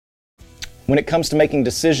When it comes to making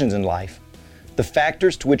decisions in life, the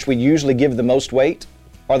factors to which we usually give the most weight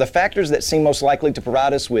are the factors that seem most likely to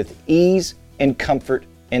provide us with ease and comfort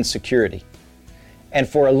and security. And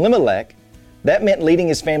for Elimelech, that meant leading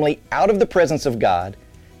his family out of the presence of God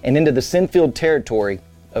and into the sin-filled territory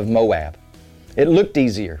of Moab. It looked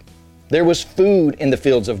easier. There was food in the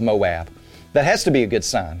fields of Moab. That has to be a good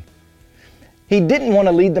sign. He didn't want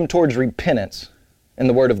to lead them towards repentance in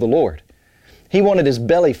the word of the Lord. He wanted his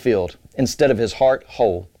belly filled instead of his heart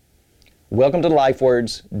whole. Welcome to Life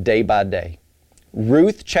Words Day by Day.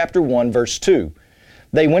 Ruth chapter 1 verse 2.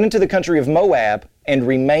 They went into the country of Moab and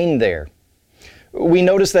remained there. We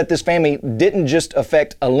notice that this family didn't just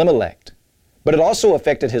affect Elimelech, but it also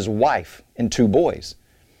affected his wife and 2 boys.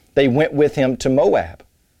 They went with him to Moab.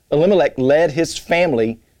 Elimelech led his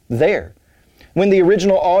family there. When the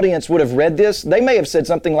original audience would have read this, they may have said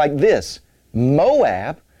something like this: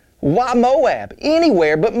 Moab? Why Moab?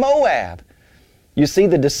 Anywhere but Moab. You see,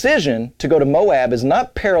 the decision to go to Moab is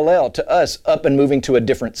not parallel to us up and moving to a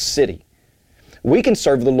different city. We can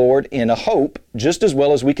serve the Lord in a Hope just as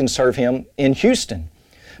well as we can serve Him in Houston.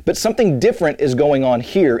 But something different is going on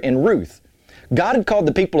here in Ruth. God had called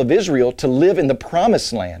the people of Israel to live in the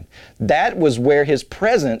Promised Land. That was where His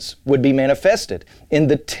presence would be manifested, in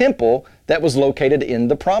the temple that was located in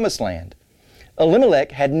the Promised Land.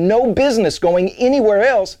 Elimelech had no business going anywhere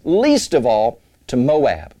else, least of all to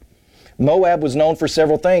Moab. Moab was known for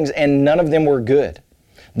several things, and none of them were good.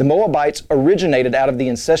 The Moabites originated out of the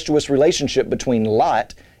incestuous relationship between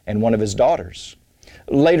Lot and one of his daughters.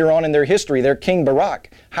 Later on in their history, their king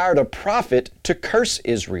Barak hired a prophet to curse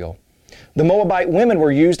Israel. The Moabite women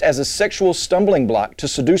were used as a sexual stumbling block to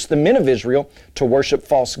seduce the men of Israel to worship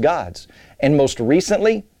false gods. And most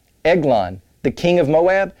recently, Eglon, the king of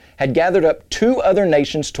Moab, had gathered up 2 other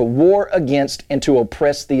nations to war against and to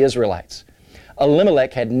oppress the Israelites.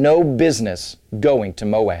 Elimelech had no business going to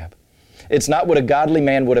Moab. It's not what a godly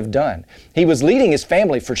man would have done. He was leading his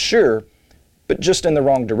family for sure, but just in the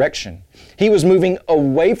wrong direction. He was moving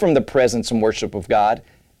away from the presence and worship of God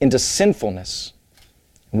into sinfulness.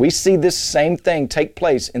 We see this same thing take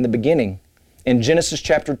place in the beginning. In Genesis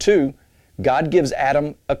chapter 2, God gives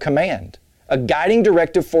Adam a command, a guiding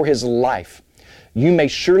directive for his life. You may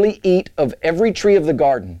surely eat of every tree of the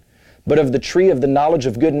garden, but of the tree of the knowledge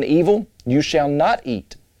of good and evil you shall not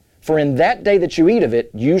eat. For in that day that you eat of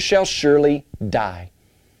it, you shall surely die.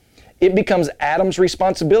 It becomes Adam's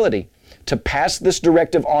responsibility to pass this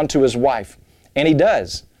directive on to his wife, and he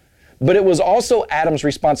does. But it was also Adam's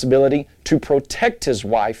responsibility to protect his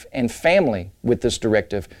wife and family with this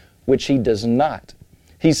directive, which he does not.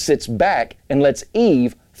 He sits back and lets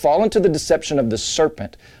Eve fall into the deception of the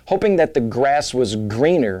serpent, hoping that the grass was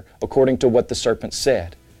greener according to what the serpent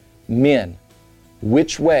said. Men,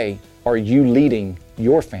 which way are you leading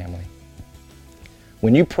your family?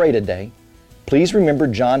 When you pray today, please remember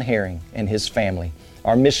John Herring and his family,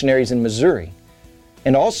 our missionaries in Missouri.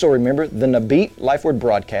 And also remember the Nabit Life Word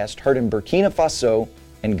broadcast heard in Burkina Faso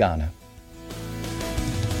and Ghana.